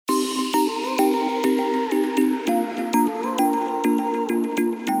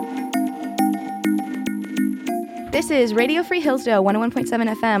This is Radio Free Hillsdale 101.7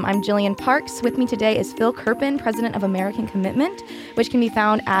 FM. I'm Jillian Parks. With me today is Phil Kerpen, president of American Commitment, which can be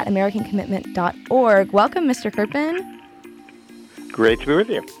found at americancommitment.org. Welcome, Mr. Kerpen. Great to be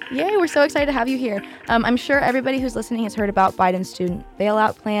with you. Yay, we're so excited to have you here. I'm sure everybody who's listening has heard about Biden's student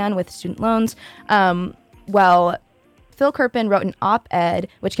bailout plan with student loans. Phil Kerpen wrote an op-ed,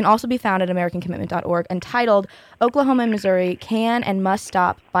 which can also be found at americancommitment.org, entitled Oklahoma and Missouri Can and Must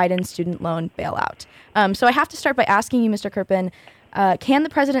Stop Biden's Student Loan Bailout. So I have to start by asking you, Mr. Kerpen, can the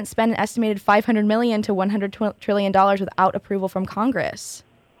president spend an estimated $500 million to $100 trillion without approval from Congress?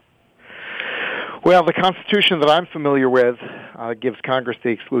 Well, the Constitution that I'm familiar with gives Congress the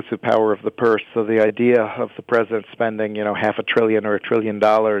exclusive power of the purse. So the idea of the president spending, half a trillion or $1 trillion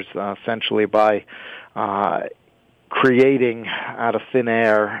essentially by creating out of thin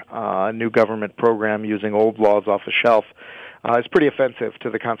air a new government program using old laws off the shelf is pretty offensive to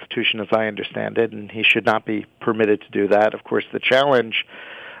the Constitution as I understand it, and he should not be permitted to do that. Of course, the challenge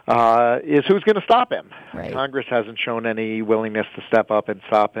is who's going to stop him. Right. Congress hasn't shown any willingness to step up and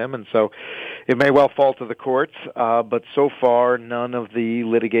stop him, and so it may well fall to the courts, but so far none of the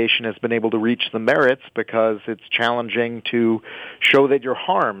litigation has been able to reach the merits because it's challenging to show that you're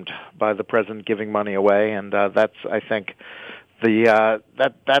harmed by the president giving money away, and that's I think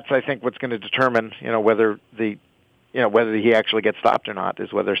what's going to determine whether he actually gets stopped or not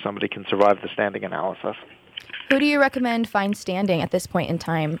is whether somebody can survive the standing analysis. Who do you recommend find standing at this point in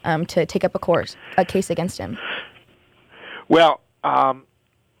time to take up a case against him? Well,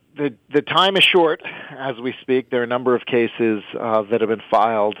 the time is short as we speak. There are a number of cases that have been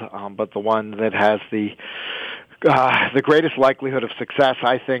filed, but the one that has the greatest likelihood of success,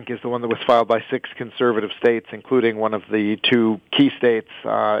 I think, is the one that was filed by 6 conservative states, including one of the 2 key states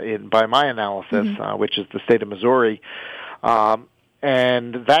by my analysis, which is the state of Missouri.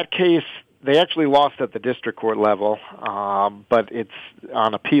 And that case, they actually lost at the district court level, but it's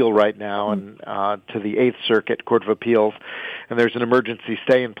on appeal right now and to the 8th Circuit Court of Appeals, and there's an emergency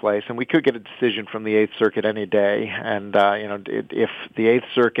stay in place, and we could get a decision from the 8th Circuit any day. And if the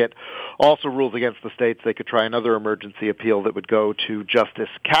 8th Circuit also rules against the states, they could try another emergency appeal that would go to Justice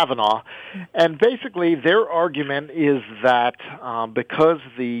Kavanaugh. And basically, their argument is that because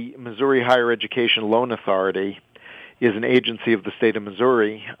the Missouri Higher Education Loan Authority is an agency of the state of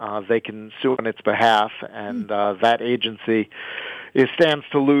Missouri, they can sue on its behalf, and that agency stands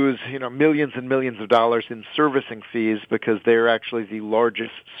to lose, millions and millions of dollars in servicing fees because they're actually the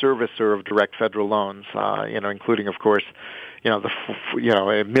largest servicer of direct federal loans, including, of course,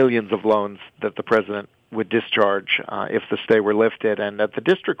 millions of loans that the president would discharge if the stay were lifted. And at the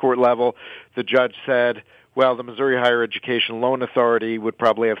district court level, the judge said, well, the Missouri Higher Education Loan Authority would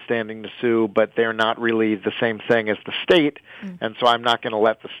probably have standing to sue, but they're not really the same thing as the state, and so I'm not going to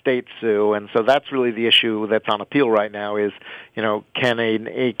let the state sue. And so that's really the issue that's on appeal right now is, can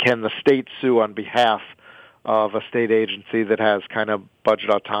the state sue on behalf of a state agency that has kind of budget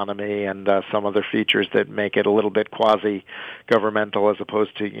autonomy and some other features that make it a little bit quasi-governmental as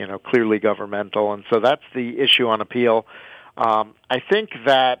opposed to, clearly governmental. And so that's the issue on appeal. I think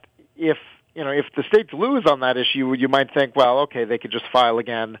that if the states lose on that issue, you might think, well, okay, they could just file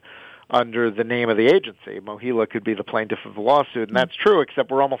again under the name of the agency. MOHELA could be the plaintiff of the lawsuit, and that's true,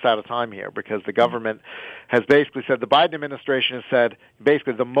 except we're almost out of time here because the government has basically said, the Biden administration has said,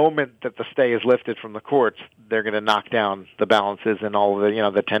 basically the moment that the stay is lifted from the courts, they're going to knock down the balances in all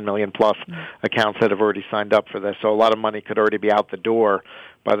of the 10 million plus accounts that have already signed up for this. So a lot of money could already be out the door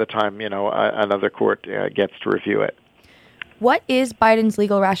by the time, another court gets to review it. What is Biden's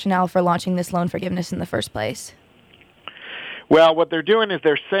legal rationale for launching this loan forgiveness in the first place? Well, what they're doing is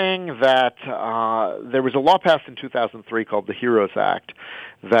they're saying that there was a law passed in 2003 called the HEROES Act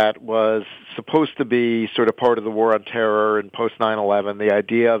that was supposed to be sort of part of the war on terror and post 9/11. The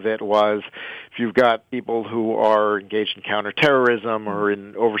idea of it was if you've got people who are engaged in counterterrorism or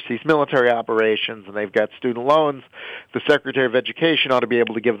in overseas military operations and they've got student loans, the Secretary of Education ought to be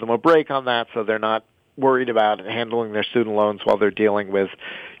able to give them a break on that so they're not worried about handling their student loans while they're dealing with,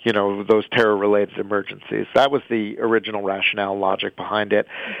 those terror-related emergencies. That was the original rationale logic behind it.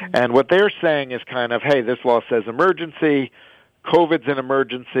 And what they're saying is kind of, hey, this law says emergency, COVID's an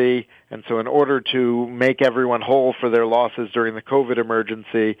emergency, and so in order to make everyone whole for their losses during the COVID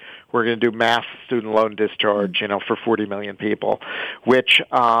emergency, we're going to do mass student loan discharge, for 40 million people, which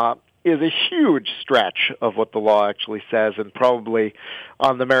is a huge stretch of what the law actually says and probably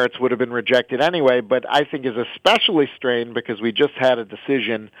on the merits would have been rejected anyway, but I think is especially strained because we just had a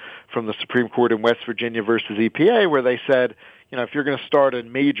decision from the Supreme Court in West Virginia versus EPA where they said, if you're going to start a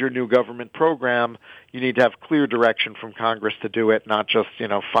major new government program, you need to have clear direction from Congress to do it, not just,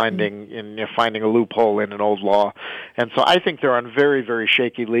 finding a loophole in an old law. And so I think they're on very, very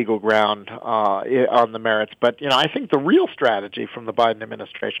shaky legal ground on the merits. But, I think the real strategy from the Biden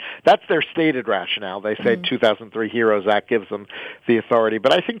administration, that's their stated rationale. They say 2003 HEROES Act gives them the authority.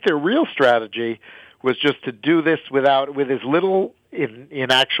 But I think their real strategy was just to do this with as little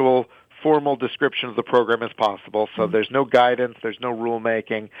in actual formal description of the program as possible. So there's no guidance, there's no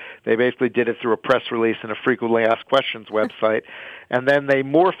rulemaking. They basically did it through a press release and a frequently asked questions website. And then they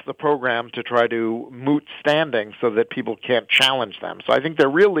morphed the program to try to moot standing so that people can't challenge them. So I think their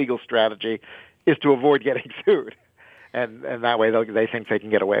real legal strategy is to avoid getting sued. And that way they think they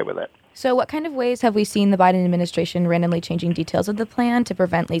can get away with it. So what kind of ways have we seen the Biden administration randomly changing details of the plan to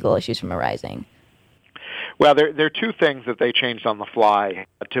prevent legal issues from arising? Well, there are two things that they changed on the fly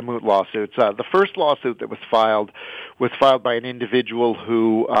to moot lawsuits. The first lawsuit that was filed by an individual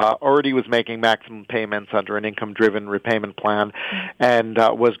who already was making maximum payments under an income-driven repayment plan and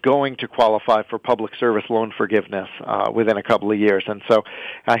was going to qualify for public service loan forgiveness within a couple of years. And so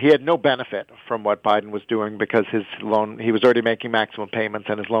he had no benefit from what Biden was doing because his loan, he was already making maximum payments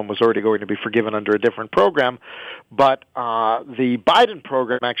and his loan was already going to be forgiven under a different program. But the Biden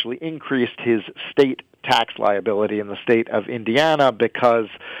program actually increased his state tax liability in the state of Indiana because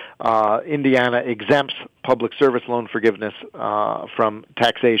Indiana exempts public service loan forgiveness from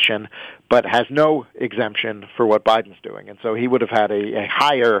taxation, but has no exemption for what Biden's doing. And so he would have had a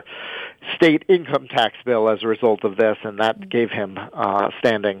higher state income tax bill as a result of this, and that gave him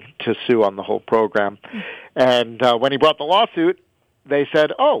standing to sue on the whole program. And when he brought the lawsuit, they said,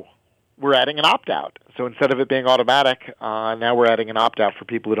 we're adding an opt-out. So instead of it being automatic, now we're adding an opt-out for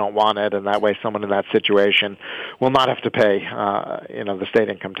people who don't want it, and that way someone in that situation will not have to pay, the state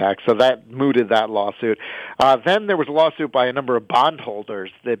income tax. So that mooted that lawsuit. Then there was a lawsuit by a number of bondholders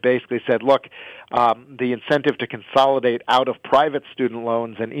that basically said, look, the incentive to consolidate out of private student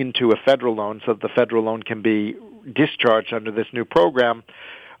loans and into a federal loan so that the federal loan can be discharged under this new program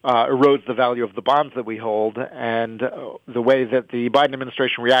erodes the value of the bonds that we hold. And the way that the Biden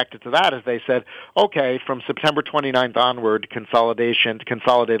administration reacted to that is they said, okay, from September 29th onward,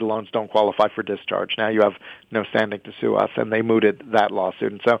 consolidated loans don't qualify for discharge. Now you have no standing to sue us, and they mooted that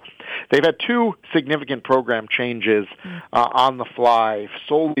lawsuit. And so they've had two significant program changes on the fly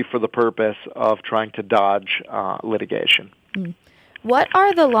solely for the purpose of trying to dodge litigation. What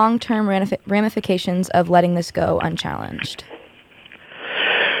are the long-term ramifications of letting this go unchallenged?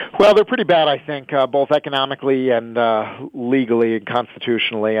 Well, they're pretty bad, I think, both economically and legally and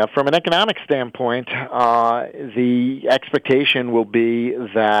constitutionally. From an economic standpoint, the expectation will be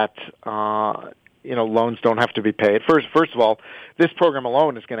that loans don't have to be paid. First of all, this program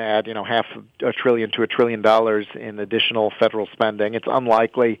alone is going to add, $500 billion to $1 trillion in additional federal spending. It's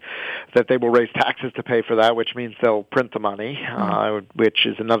unlikely that they will raise taxes to pay for that, which means they'll print the money, which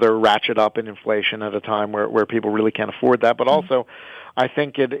is another ratchet up in inflation at a time where people really can't afford that. But also, I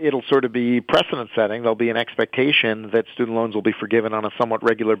think it'll sort of be precedent-setting. There'll be an expectation that student loans will be forgiven on a somewhat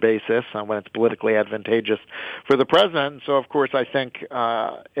regular basis when it's politically advantageous for the president. So, of course, I think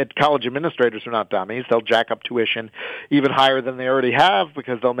college administrators are not dummies. They'll jack up tuition even higher than they already have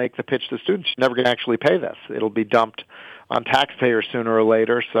because they'll make the pitch to students, you're never going to actually pay this. It'll be dumped on taxpayers sooner or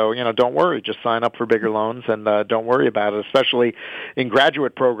later. So, don't worry. Just sign up for bigger loans and don't worry about it, especially in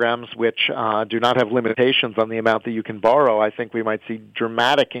graduate programs which do not have limitations on the amount that you can borrow. I think we might see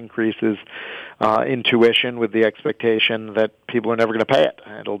dramatic increases in tuition with the expectation that people are never going to pay it.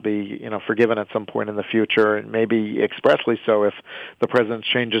 It'll be, forgiven at some point in the future, and maybe expressly so if the president's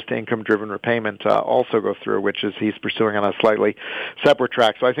changes to income-driven repayment also go through, which is he's pursuing on a slightly separate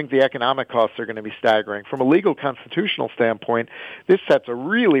track. So I think the economic costs are going to be staggering. From a legal constitutional standpoint, this sets a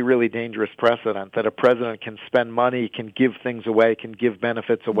really, really dangerous precedent that a president can spend money, can give things away, can give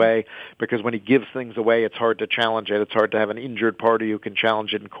benefits away, because when he gives things away, it's hard to challenge it. It's hard to have an injured party who can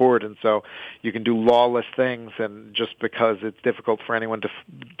challenge it in court, and so you can do lawless things, and just because it's difficult for anyone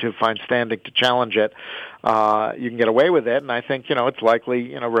to find standing to challenge it, you can get away with it. And I think, it's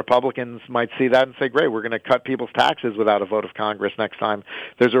likely, Republicans might see that and say, great, we're going to cut people's taxes without a vote of Congress next time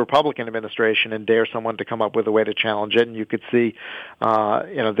there's a Republican administration, and dare someone to come up with a way to challenge it. And you could see,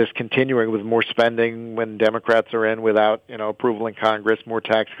 this continuing with more spending when Democrats are in without, approval in Congress, more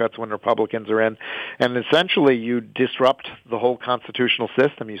tax cuts when Republicans are in. And essentially you disrupt the whole constitutional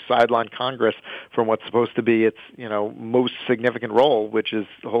system. You sideline Congress from what's supposed to be its, most significant role, which is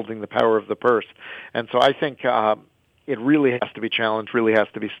holding the power of the purse. And so I think it really has to be challenged, really has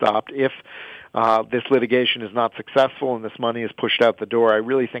to be stopped. If this litigation is not successful and this money is pushed out the door, I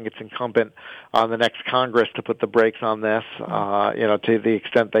really think it's incumbent on the next Congress to put the brakes on this, to the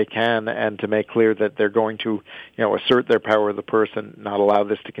extent they can, and to make clear that they're going to, assert their power of the purse and not allow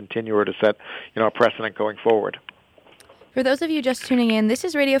this to continue or to set, a precedent going forward. For those of you just tuning in, this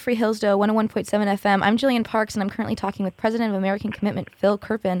is Radio Free Hillsdale 101.7 FM. I'm Jillian Parks, and I'm currently talking with President of American Commitment, Phil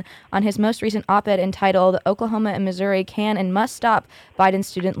Kerpen, on his most recent op-ed entitled Oklahoma and Missouri Can and Must Stop Biden's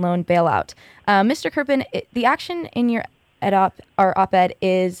Student Loan Bailout. Mr. Kerpen, the action in your op-ed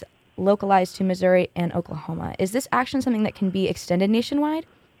is localized to Missouri and Oklahoma. Is this action something that can be extended nationwide?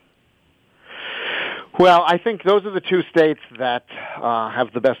 Well, I think those are the two states that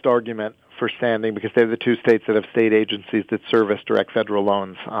have the best argument for standing, because they're the two states that have state agencies that service direct federal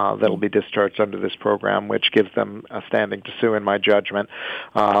loans that'll be discharged under this program, which gives them a standing to sue, in my judgment.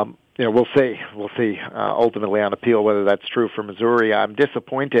 We'll see. Ultimately on appeal whether that's true for Missouri. I'm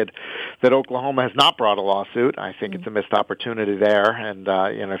disappointed that Oklahoma has not brought a lawsuit. I think it's a missed opportunity there. And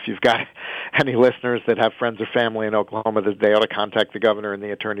if you've got any listeners that have friends or family in Oklahoma, that they ought to contact the governor and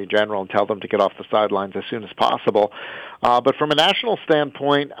the attorney general and tell them to get off the sidelines as soon as possible. But from a national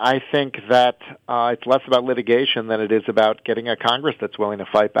standpoint, I think that it's less about litigation than it is about getting a Congress that's willing to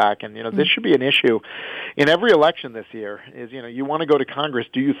fight back. And this should be an issue in every election this year. Is you want to go to Congress?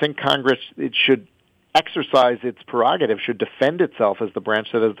 Do you think Congress it should exercise its prerogative, should defend itself as the branch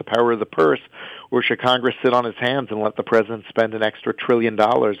that has the power of the purse, or should Congress sit on its hands and let the president spend an extra $1 trillion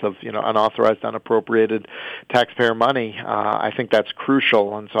of unauthorized, unappropriated taxpayer money? I think that's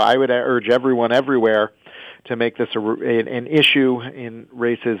crucial, and so I would urge everyone everywhere to make this an issue in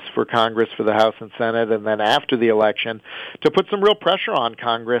races for Congress, for the House and Senate, and then after the election, to put some real pressure on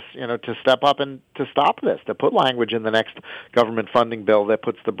Congress, to step up and to stop this, to put language in the next government funding bill that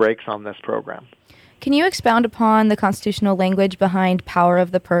puts the brakes on this program. Can you expound upon the constitutional language behind power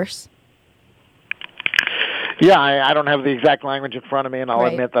of the purse? Yeah, I don't have the exact language in front of me, and I'll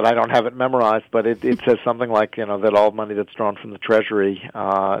admit that I don't have it memorized, but it says something like, that all money that's drawn from the Treasury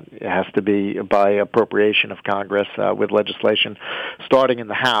has to be by appropriation of Congress with legislation starting in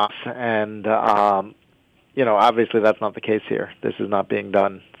the House. And, obviously that's not the case here. This is not being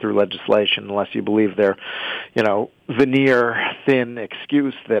done through legislation unless you believe their, veneer-thin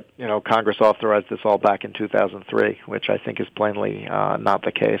excuse that, Congress authorized this all back in 2003, which I think is plainly not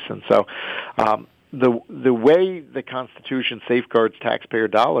the case. And so the way the Constitution safeguards taxpayer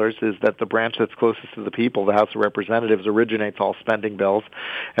dollars is that the branch that's closest to the people, the House of Representatives, originates all spending bills,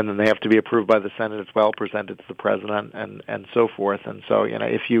 and then they have to be approved by the Senate as well, presented to the President, and so forth. And so,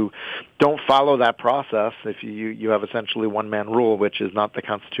 if you don't follow that process, if you have essentially one-man rule, which is not the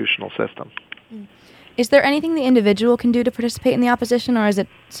constitutional system. Is there anything the individual can do to participate in the opposition, or is it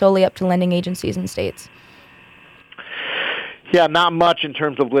solely up to lending agencies and states? Yeah, not much in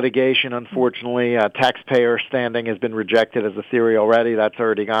terms of litigation, unfortunately. Taxpayer standing has been rejected as a theory already. That's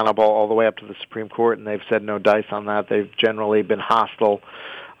already gone up all the way up to the Supreme Court, and they've said no dice on that. They've generally been hostile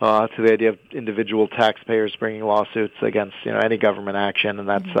to the idea of individual taxpayers bringing lawsuits against any government action, and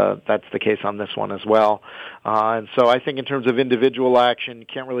that's the case on this one as well. And so I think in terms of individual action, you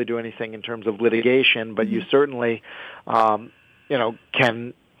can't really do anything in terms of litigation, but you certainly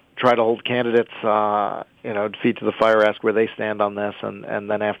can try to hold candidates, feet to the fire, ask where they stand on this, and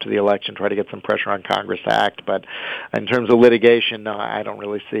then after the election try to get some pressure on Congress to act. But in terms of litigation, no, I don't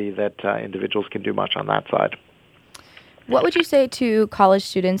really see that individuals can do much on that side. What would you say to college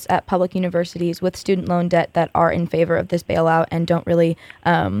students at public universities with student loan debt that are in favor of this bailout and don't really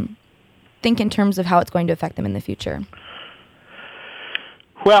think in terms of how it's going to affect them in the future?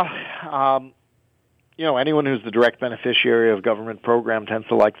 Well, anyone who's the direct beneficiary of a government program tends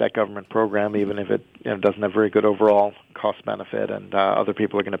to like that government program, even if it doesn't have very good overall cost benefit, and other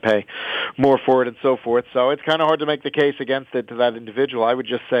people are going to pay more for it and so forth. So it's kind of hard to make the case against it to that individual. I would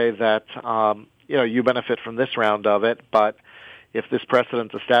just say that you benefit from this round of it, but if this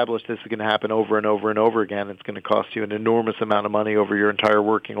precedent's established, this is going to happen over and over and over again. It's going to cost you an enormous amount of money over your entire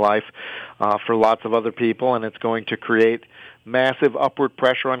working life for lots of other people, and it's going to create massive upward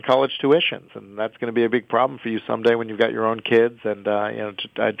pressure on college tuitions, and that's going to be a big problem for you someday when you've got your own kids. And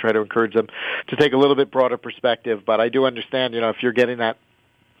I try to encourage them to take a little bit broader perspective. But I do understand, if you're getting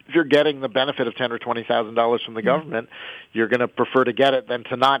the benefit of $10,000 or $20,000 from the government, you're going to prefer to get it than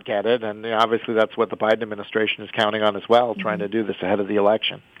to not get it. And obviously, that's what the Biden administration is counting on as well, trying to do this ahead of the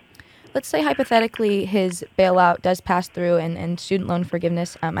election. Let's say hypothetically his bailout does pass through and student loan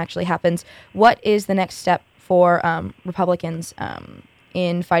forgiveness actually happens. What is the next step for Republicans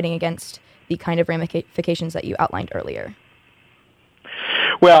in fighting against the kind of ramifications that you outlined earlier?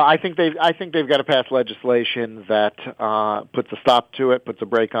 Well, I think they've got to pass legislation that puts a stop to it, puts a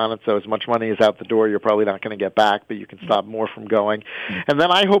brake on it. So as much money is out the door, you're probably not going to get back, but you can stop more from going. And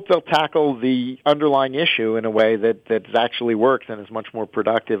then I hope they'll tackle the underlying issue in a way that actually works and is much more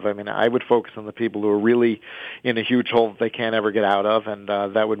productive. I mean, I would focus on the people who are really in a huge hole that they can't ever get out of, and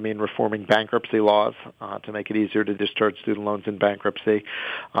that would mean reforming bankruptcy laws to make it easier to discharge student loans in bankruptcy.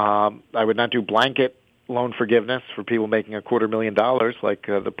 I would not do blanket loan forgiveness for people making $250,000 like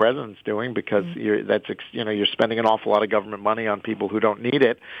the president's doing, because you're spending an awful lot of government money on people who don't need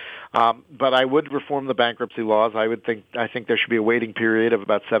it. But I would reform the bankruptcy laws. I think there should be a waiting period of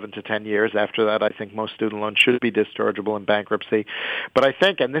about 7 to 10 years. After that, I think most student loans should be dischargeable in bankruptcy. But I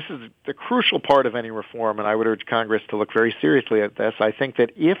think, and this is the crucial part of any reform, and I would urge Congress to look very seriously at this, I think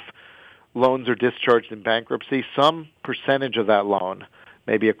that if loans are discharged in bankruptcy, some percentage of that loan,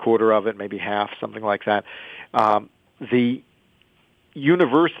 maybe a quarter of it, maybe half, something like that, the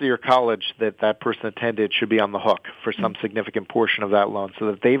university or college that person attended should be on the hook for some significant portion of that loan, so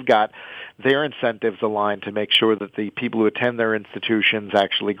that they've got their incentives aligned to make sure that the people who attend their institutions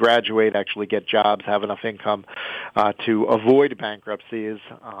actually graduate, actually get jobs, have enough income to avoid bankruptcies,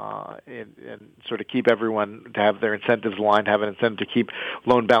 and sort of keep everyone to have their incentives aligned, have an incentive to keep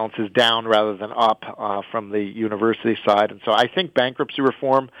loan balances down rather than up from the university side. And so I think bankruptcy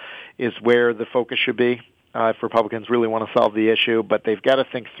reform is where the focus should be. If Republicans really want to solve the issue, but they've got to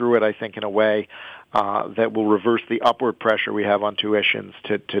think through it, I think, in a way that will reverse the upward pressure we have on tuitions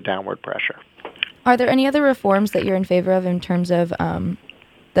to downward pressure. Are there any other reforms that you're in favor of in terms of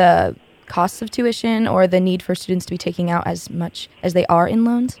the costs of tuition or the need for students to be taking out as much as they are in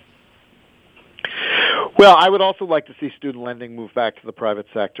loans? Well, I would also like to see student lending move back to the private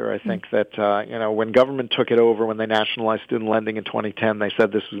sector. I think that, when government took it over, when they nationalized student lending in 2010, they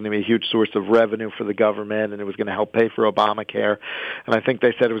said this was going to be a huge source of revenue for the government and it was going to help pay for Obamacare. And I think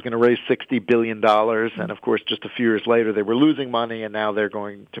they said it was going to raise $60 billion. And, of course, just a few years later, they were losing money, and now they're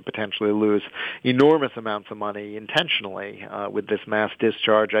going to potentially lose enormous amounts of money intentionally with this mass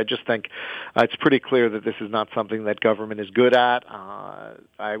discharge. I just think it's pretty clear that this is not something that government is good at.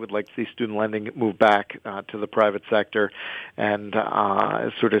 I would like to see student lending move back to the private sector, and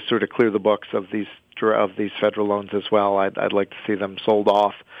sort of clear the books of these federal loans as well. I'd like to see them sold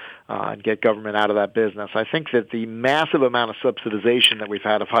off and get government out of that business. I think that the massive amount of subsidization that we've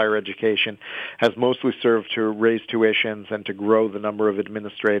had of higher education has mostly served to raise tuitions and to grow the number of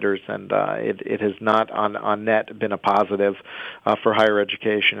administrators, and it has not on net been a positive for higher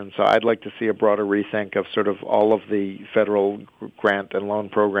education. And so I'd like to see a broader rethink of sort of all of the federal grant and loan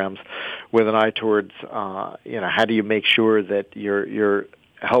programs with an eye towards, how do you make sure that you're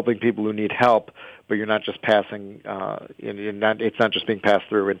helping people who need help, but you're not just passing, it's not just being passed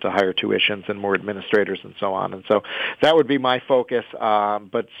through into higher tuitions and more administrators and so on. And so that would be my focus.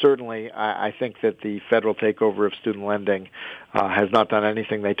 But certainly I think that the federal takeover of student lending has not done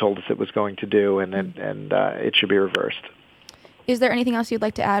anything they told us it was going to do, and it should be reversed. Is there anything else you'd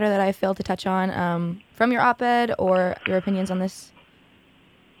like to add or that I failed to touch on from your op-ed or your opinions on this?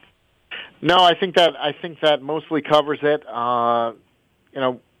 No, I think that mostly covers it.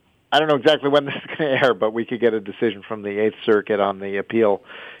 I don't know exactly when this is going to air, but we could get a decision from the Eighth Circuit on the appeal,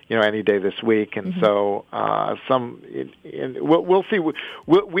 any day this week. And so we'll see.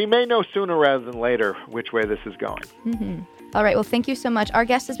 We may know sooner rather than later which way this is going. Mm-hmm. All right. Well, thank you so much. Our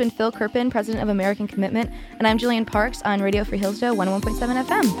guest has been Phil Kerpen, president of American Commitment, and I'm Jillian Parks on Radio Free Hillsdale 101.7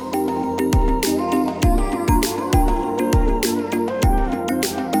 FM.